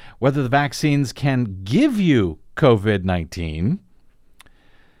unsure whether the vaccines can give you COVID-19,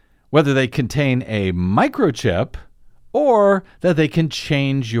 whether they contain a microchip, or that they can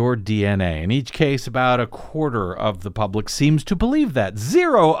change your DNA. In each case, about 1/4 of the public seems to believe that.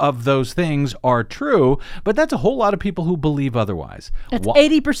 0 of those things are true, but that's a whole lot of people who believe otherwise. It's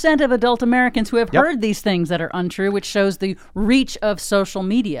 80% of adult Americans who have heard these things that are untrue, which shows the reach of social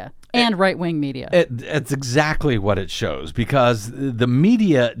media. And right-wing media. It's exactly what it shows, because the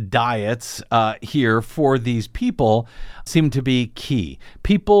media diets here for these people seem to be key.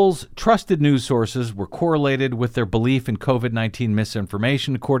 People's trusted news sources were correlated with their belief in COVID-19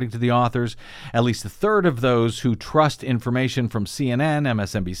 misinformation, according to the authors. At least a third of those who trust information from CNN,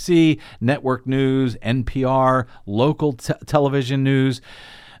 MSNBC, network news, NPR, local television news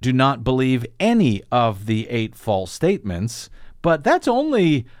do not believe any of the 8 false statements. But that's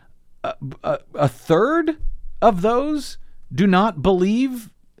only a third of those do not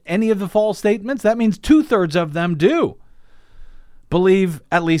believe any of the false statements. That means 2/3 of them do believe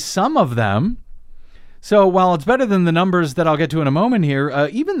at least some of them. So while it's better than the numbers that I'll get to in a moment here,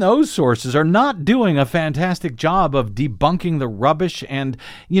 even those sources are not doing a fantastic job of debunking the rubbish and,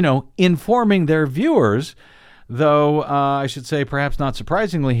 informing their viewers. Though I should say, perhaps not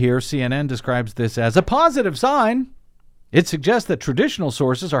surprisingly here, CNN describes this as a positive sign. It suggests that traditional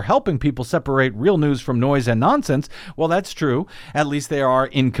sources are helping people separate real news from noise and nonsense. Well, that's true. At least they are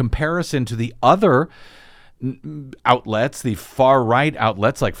in comparison to the other outlets, the far-right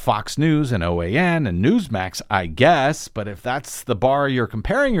outlets like Fox News and OAN and Newsmax, I guess. But if that's the bar you're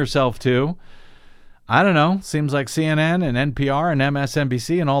comparing yourself to, I don't know. Seems like CNN and NPR and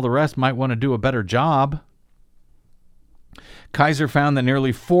MSNBC and all the rest might want to do a better job. Kaiser found that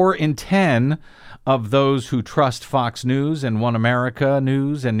nearly 4 in 10 of those who trust Fox News and One America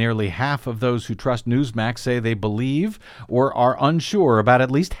News, and nearly half of those who trust Newsmax, say they believe or are unsure about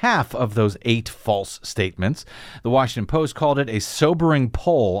at least half of those 8 false statements. The Washington Post called it a sobering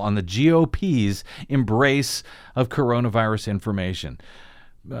poll on the GOP's embrace of coronavirus information.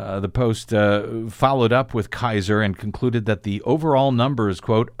 The Post followed up with Kaiser and concluded that the overall numbers,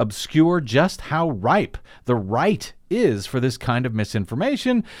 quote, obscure just how ripe the right is for this kind of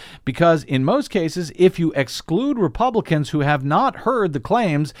misinformation, because in most cases, if you exclude Republicans who have not heard the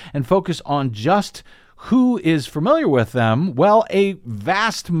claims and focus on just who is familiar with them, well, a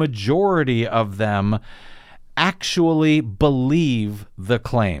vast majority of them actually believe the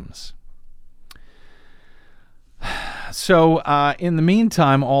claims. So in the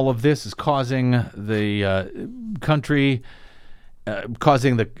meantime, all of this is causing the country,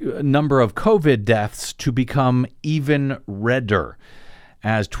 causing the number of COVID deaths to become even redder.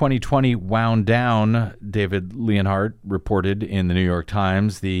 As 2020 wound down, David Leonhardt reported in the New York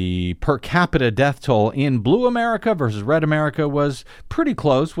Times, the per capita death toll in blue America versus red America was pretty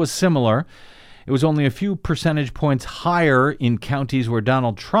close, was similar. It was only a few percentage points higher in counties where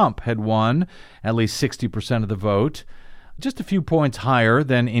Donald Trump had won at least 60% of the vote, just a few points higher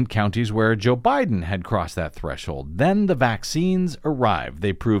than in counties where Joe Biden had crossed that threshold. Then the vaccines arrived.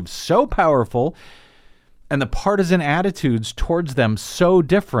 They proved so powerful, and the partisan attitudes towards them so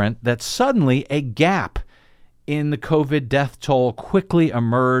different, that suddenly a gap in the COVID death toll quickly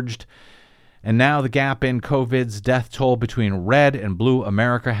emerged. And now the gap in COVID's death toll between red and blue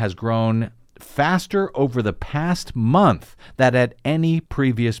America has grown faster over the past month than at any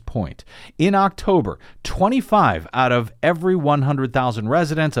previous point. In October, 25 out of every 100,000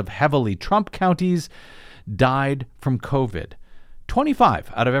 residents of heavily Trump counties died from COVID.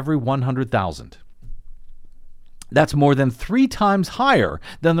 25 out of every 100,000. That's more than 3 times higher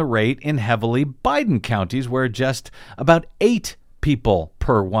than the rate in heavily Biden counties, where just about 8 people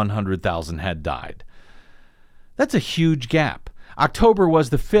per 100,000 had died. That's a huge gap. October was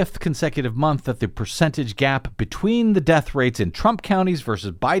the 5th consecutive month that the percentage gap between the death rates in Trump counties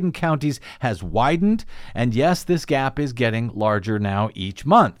versus Biden counties has widened. And yes, this gap is getting larger now each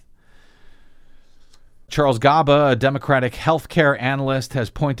month. Charles Gaba, a Democratic healthcare analyst, has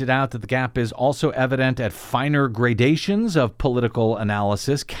pointed out that the gap is also evident at finer gradations of political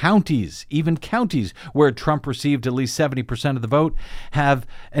analysis. Counties, even counties where Trump received at least 70% of the vote, have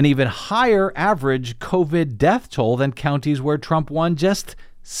an even higher average COVID death toll than counties where Trump won just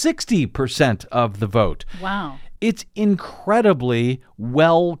 60% of the vote. Wow. It's incredibly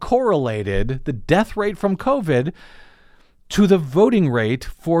well correlated, the death rate from COVID, to the voting rate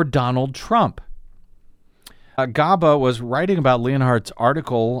for Donald Trump. Gaba was writing about Leonhardt's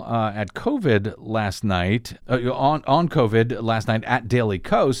article at COVID last night, on COVID last night at Daily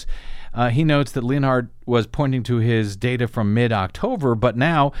Kos. He notes that Leonhardt was pointing to his data from mid-October, but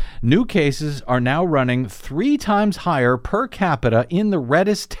now new cases are now running 3 times higher per capita in the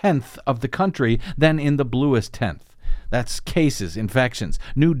reddest 10th of the country than in the bluest 10th. That's cases, infections.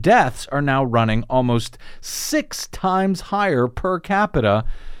 New deaths are now running almost 6 times higher per capita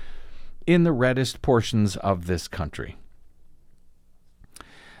in the reddest portions of this country.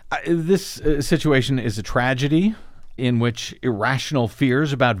 This situation is a tragedy. in which irrational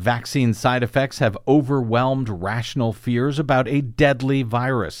fears about vaccine side effects have overwhelmed rational fears about a deadly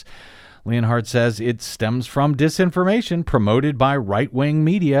virus. Leonhardt says it stems from disinformation promoted by right-wing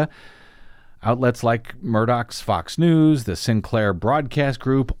media, outlets like Murdoch's Fox News, the Sinclair Broadcast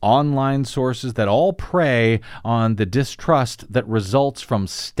Group, online sources that all prey on the distrust that results from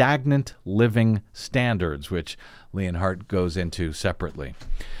stagnant living standards, which Leonhardt goes into separately.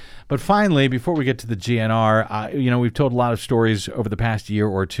 But finally, before we get to the GNR, we've told a lot of stories over the past year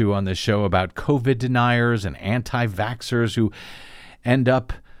or two on this show about COVID deniers and anti-vaxxers who end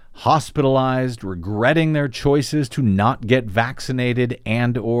up hospitalized, regretting their choices to not get vaccinated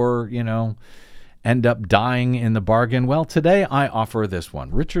and or, end up dying in the bargain. Well, today I offer this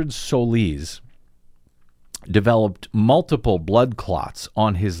one. Richard Solis developed multiple blood clots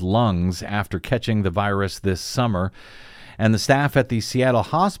on his lungs after catching the virus this summer. And the staff at the Seattle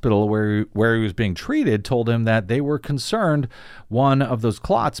hospital where he was being treated told him that they were concerned one of those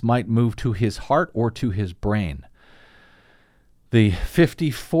clots might move to his heart or to his brain. The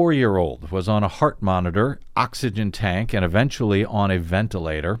 54-year-old was on a heart monitor, oxygen tank, and eventually on a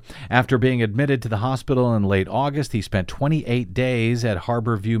ventilator. After being admitted to the hospital in late August, he spent 28 days at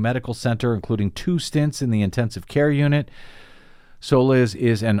Harborview Medical Center, including 2 stints in the intensive care unit. Solis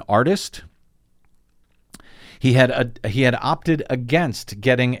is an artist. He had opted against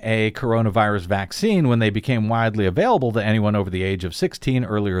getting a coronavirus vaccine when they became widely available to anyone over the age of 16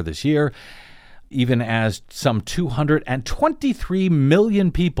 earlier this year, even as some 223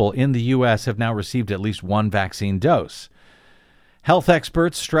 million people in the U.S. have now received at least one vaccine dose. Health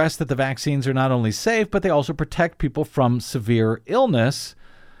experts stress that the vaccines are not only safe, but they also protect people from severe illness,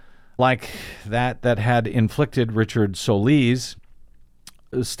 like that had inflicted Richard Solis.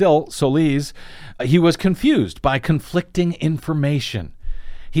 Still, Solis, he was confused by conflicting information.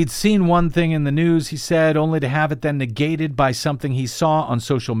 He'd seen one thing in the news, he said, only to have it then negated by something he saw on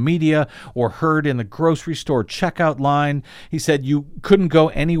social media or heard in the grocery store checkout line. He said you couldn't go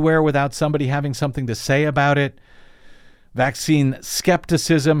anywhere without somebody having something to say about it. Vaccine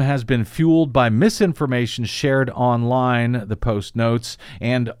skepticism has been fueled by misinformation shared online, the Post notes,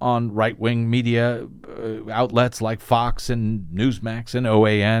 and on right-wing media outlets like Fox and Newsmax and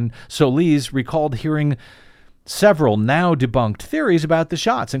OAN. Solis recalled hearing several now debunked theories about the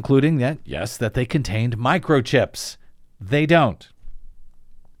shots, including that, yes, that they contained microchips. They don't.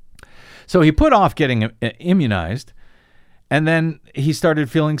 So he put off getting immunized, and then he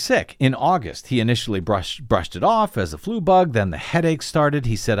started feeling sick. In August, he initially brushed it off as a flu bug. Then the headache started.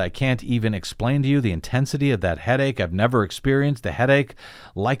 He said, I can't even explain to you the intensity of that headache. I've never experienced a headache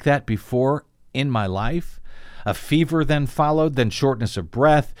like that before in my life. A fever then followed, then shortness of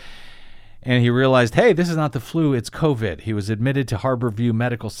breath. And he realized, hey, this is not the flu, it's COVID. He was admitted to Harborview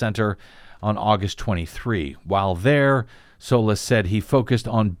Medical Center on August 23. While there, Solis said he focused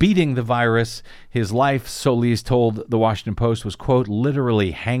on beating the virus. His life, Solis told the Washington Post, was, quote,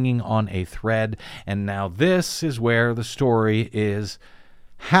 literally hanging on a thread. And now this is where the story is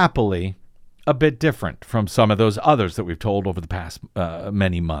happily a bit different from some of those others that we've told over the past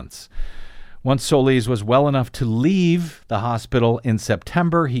many months. Once Solis was well enough to leave the hospital in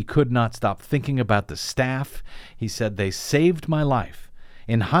September, he could not stop thinking about the staff. He said, they saved my life.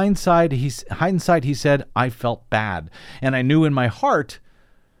 In hindsight, he said, I felt bad. And I knew in my heart,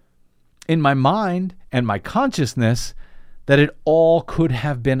 in my mind, and my consciousness that it all could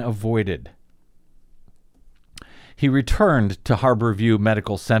have been avoided. He returned to Harborview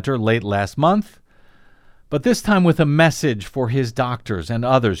Medical Center late last month, but this time with a message for his doctors and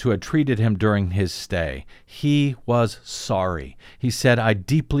others who had treated him during his stay. He was sorry. He said, I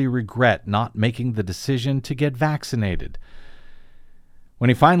deeply regret not making the decision to get vaccinated. When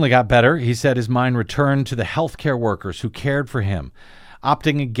he finally got better, he said his mind returned to the healthcare workers who cared for him.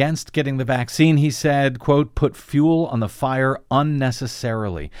 Opting against getting the vaccine, he said, quote, put fuel on the fire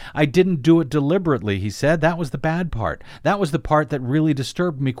unnecessarily. I didn't do it deliberately, he said. That was the bad part. That was the part that really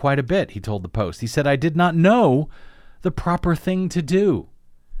disturbed me quite a bit, he told the Post. He said, I did not know the proper thing to do.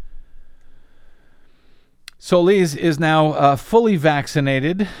 Solis is now fully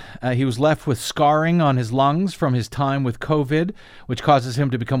vaccinated. He was left with scarring on his lungs from his time with COVID, which causes him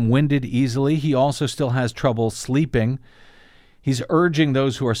to become winded easily. He also still has trouble sleeping. He's urging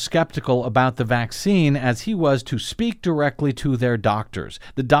those who are skeptical about the vaccine, as he was, to speak directly to their doctors.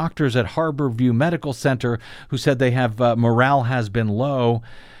 The doctors at Harborview Medical Center, who said they have morale has been low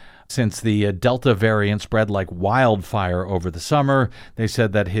since the Delta variant spread like wildfire over the summer. They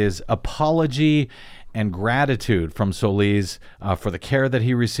said that his apology and gratitude from Solis for the care that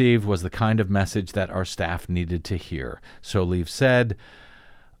he received was the kind of message that our staff needed to hear. Solis said,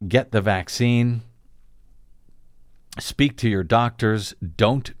 get the vaccine. Speak to your doctors.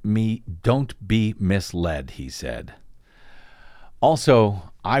 Don't be misled, he said.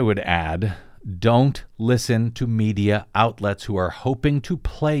 Also, I would add, don't listen to media outlets who are hoping to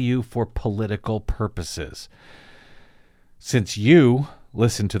play you for political purposes. Since you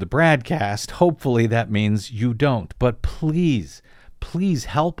listen to the BradCast, hopefully that means you don't. But please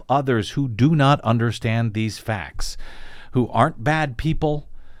help others who do not understand these facts, who aren't bad people,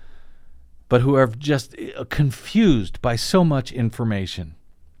 but who are just confused by so much information.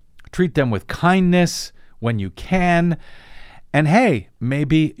 Treat them with kindness when you can. And hey,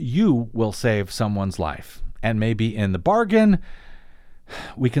 maybe you will save someone's life. And maybe in the bargain,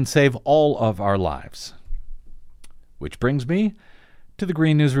 we can save all of our lives. Which brings me to the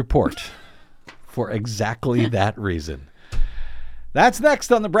Green News Report for exactly that reason. That's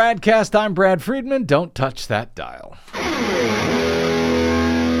next on the BradCast. I'm Brad Friedman. Don't touch that dial.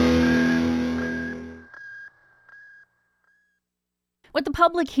 What the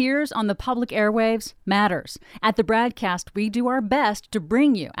public hears on the public airwaves matters. At the BradCast, we do our best to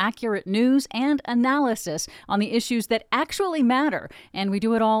bring you accurate news and analysis on the issues that actually matter, and we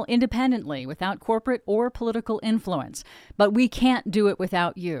do it all independently, without corporate or political influence. But we can't do it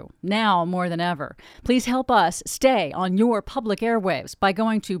without you, now more than ever. Please help us stay on your public airwaves by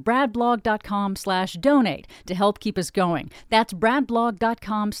going to bradblog.com/donate to help keep us going. That's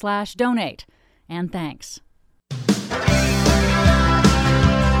bradblog.com/donate. And thanks.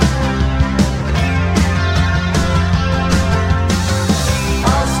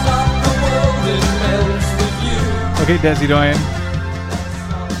 Okay, Desi Doyen,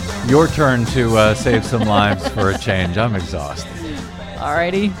 your turn to save some lives for a change. I'm exhausted.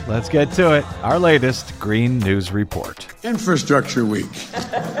 Alrighty. Let's get to it. Our latest Green News Report. Infrastructure Week.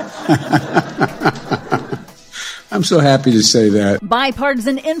 I'm so happy to say that.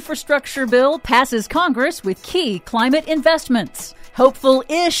 Bipartisan infrastructure bill passes Congress with key climate investments.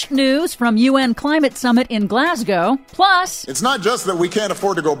 Hopeful-ish news from UN Climate Summit in Glasgow. Plus, it's not just that we can't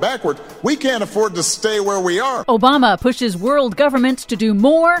afford to go backward. We can't afford to stay where we are. Obama pushes world governments to do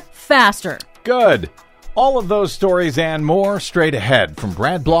more, faster. Good. All of those stories and more straight ahead. From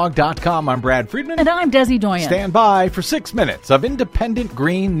BradBlog.com, I'm Brad Friedman. And I'm Desi Doyen. Stand by for 6 minutes of independent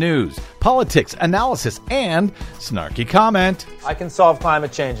green news, politics, analysis, and snarky comment. I can solve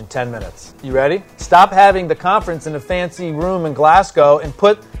climate change in 10 minutes. You ready? Stop having the conference in a fancy room in Glasgow and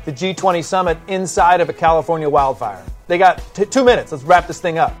put the G20 summit inside of a California wildfire. They got 2 minutes. Let's wrap this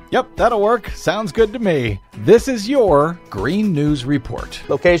thing up. Yep, that'll work. Sounds good to me. This is your Green News Report.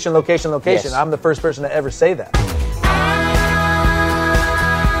 Location, location, location. Yes. I'm the first person to ever say that.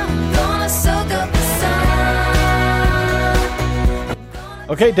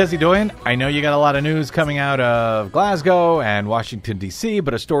 Okay, Desi Doyen, I know you got a lot of news coming out of Glasgow and Washington, D.C.,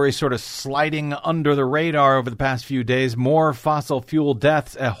 but a story sort of sliding under the radar over the past few days. More fossil fuel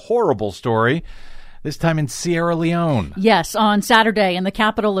deaths, a horrible story. This time in Sierra Leone. Yes, on Saturday in the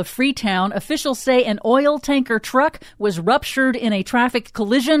capital of Freetown, officials say an oil tanker truck was ruptured in a traffic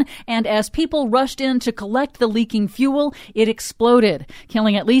collision, and as people rushed in to collect the leaking fuel, it exploded,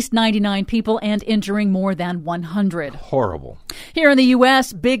 killing at least 99 people and injuring more than 100. Horrible. Here in the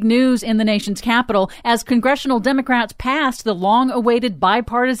U.S., big news in the nation's capital as congressional Democrats passed the long-awaited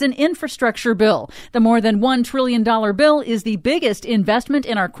bipartisan infrastructure bill. The more than $1 trillion bill is the biggest investment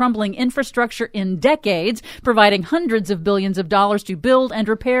in our crumbling infrastructure in decades, providing hundreds of billions of dollars to build and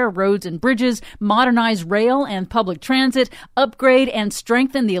repair roads and bridges, modernize rail and public transit, upgrade and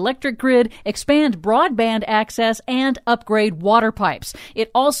strengthen the electric grid, expand broadband access, and upgrade water pipes.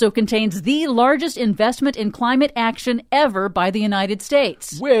 It also contains the largest investment in climate action ever by the United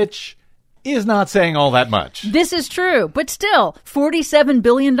States. Which is not saying all that much. This is true, but still, $47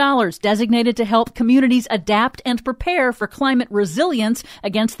 billion designated to help communities adapt and prepare for climate resilience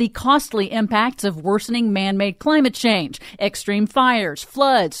against the costly impacts of worsening man-made climate change, extreme fires,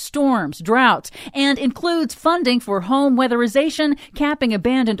 floods, storms, droughts, and includes funding for home weatherization, capping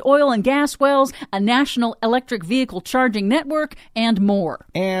abandoned oil and gas wells, a national electric vehicle charging network, and more.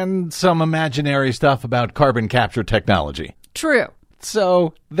 And some imaginary stuff about carbon capture technology. True.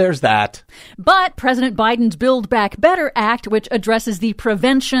 So there's that. But President Biden's Build Back Better Act, which addresses the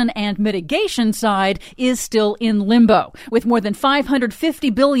prevention and mitigation side, is still in limbo, with more than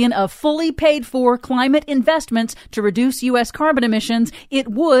 $550 billion of fully paid for climate investments to reduce U.S. carbon emissions. It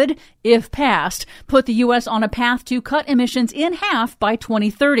would, if passed, put the U.S. on a path to cut emissions in half by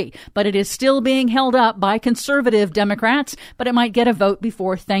 2030. But it is still being held up by conservative Democrats, but it might get a vote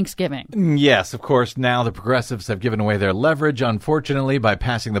before Thanksgiving. Yes, of course, now the progressives have given away their leverage, unfortunately, by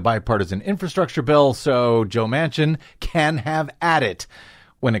passing the bipartisan infrastructure bill, so Joe Manchin can have at it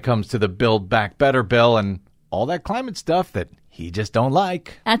when it comes to the Build Back Better bill. And all that climate stuff that he just don't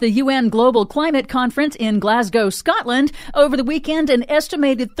like. At the UN Global Climate Conference in Glasgow, Scotland, over the weekend, an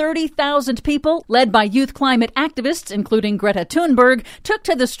estimated 30,000 people, led by youth climate activists, including Greta Thunberg, took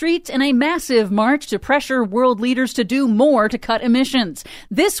to the streets in a massive march to pressure world leaders to do more to cut emissions.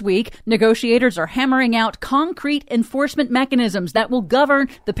 This week, negotiators are hammering out concrete enforcement mechanisms that will govern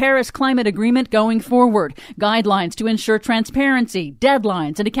the Paris Climate Agreement going forward, guidelines to ensure transparency,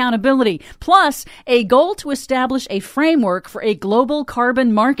 deadlines, and accountability, plus a goal to establish a framework for a global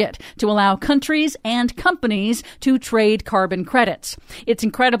carbon market to allow countries and companies to trade carbon credits. It's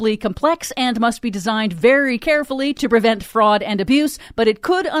incredibly complex and must be designed very carefully to prevent fraud and abuse, but it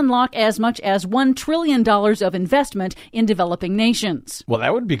could unlock as much as $1 trillion of investment in developing nations. Well,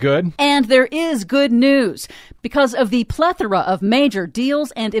 that would be good. And there is good news. Because of the plethora of major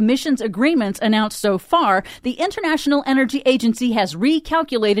deals and emissions agreements announced so far, the International Energy Agency has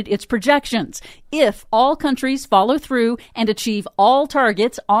recalculated its projections. If all countries follow through and achieve all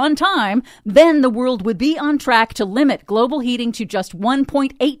targets on time, then the world would be on track to limit global heating to just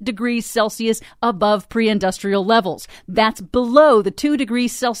 1.8 degrees Celsius above pre-industrial levels. That's below the 2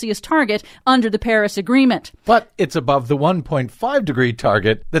 degrees Celsius target under the Paris Agreement. But it's above the 1.5 degree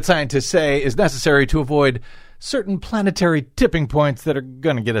target that scientists say is necessary to avoid certain planetary tipping points that are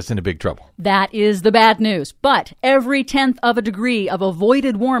going to get us into big trouble. That is the bad news. But every 10th of a degree of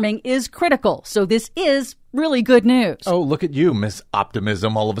avoided warming is critical. So this is really good news. Oh, look at you, Miss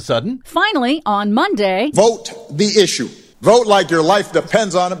Optimism, all of a sudden. Finally, on Monday, Vote the issue. Vote like your life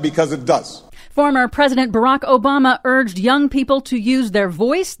depends on it, because it does. former President Barack Obama urged young people to use their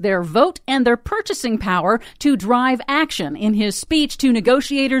voice, their vote, and their purchasing power to drive action in his speech to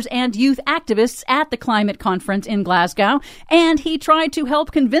negotiators and youth activists at the climate conference in Glasgow. And he tried to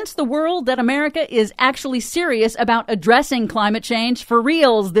help convince the world that America is actually serious about addressing climate change for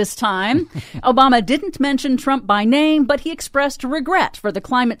reals this time. Obama didn't mention Trump by name, but he expressed regret for the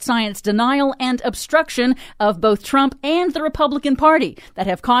climate science denial and obstruction of both Trump and the Republican Party that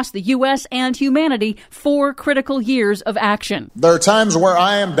have cost the U.S. and humanity 4 critical years of action. There are times where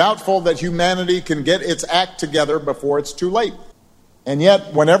I am doubtful that humanity can get its act together before it's too late. And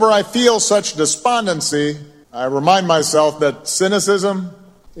yet, whenever I feel such despondency, I remind myself that cynicism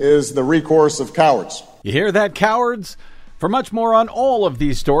is the recourse of cowards. You hear that, cowards? For much more on all of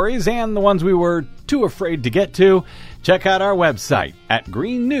these stories and the ones we were too afraid to get to, check out our website at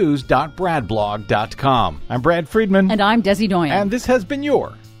greennews.bradblog.com. I'm Brad Friedman. And I'm Desi Doyen. And this has been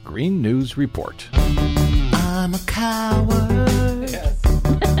your Green News Report. I'm a coward. Yes.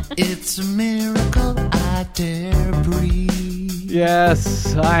 It's a miracle I dare breathe.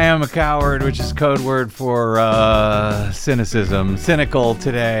 Yes, I am a coward, which is code word for cynicism. Cynical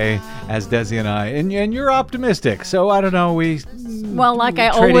today, as Desi and I. And you're optimistic, so I don't know, Well, like I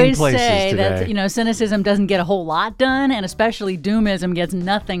always say, that cynicism doesn't get a whole lot done, and especially doomism gets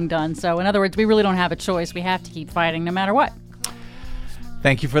nothing done. So, in other words, we really don't have a choice. We have to keep fighting no matter what.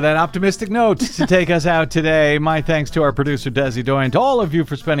 Thank you for that optimistic note to take us out today. My thanks to our producer, Desi Doyen, to all of you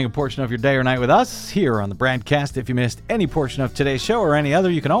for spending a portion of your day or night with us here on the BradCast. If you missed any portion of today's show or any other,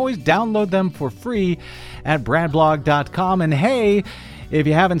 you can always download them for free at bradblog.com. And hey, if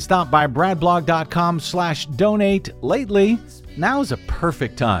you haven't stopped by bradblog.com/donate lately, now's a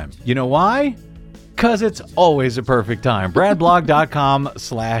perfect time. You know why? Because it's always a perfect time.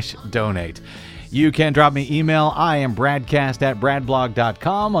 bradblog.com/donate. You can drop me email. I am BradCast at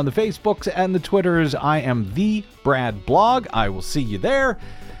bradblog.com. On the Facebooks and the Twitters, I am the Brad Blog. I will see you there.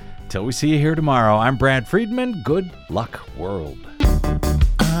 Till we see you here tomorrow, I'm Brad Friedman. Good luck, world.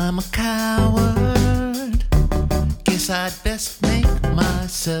 I'm a coward. Guess I'd best make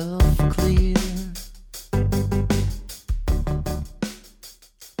myself clear.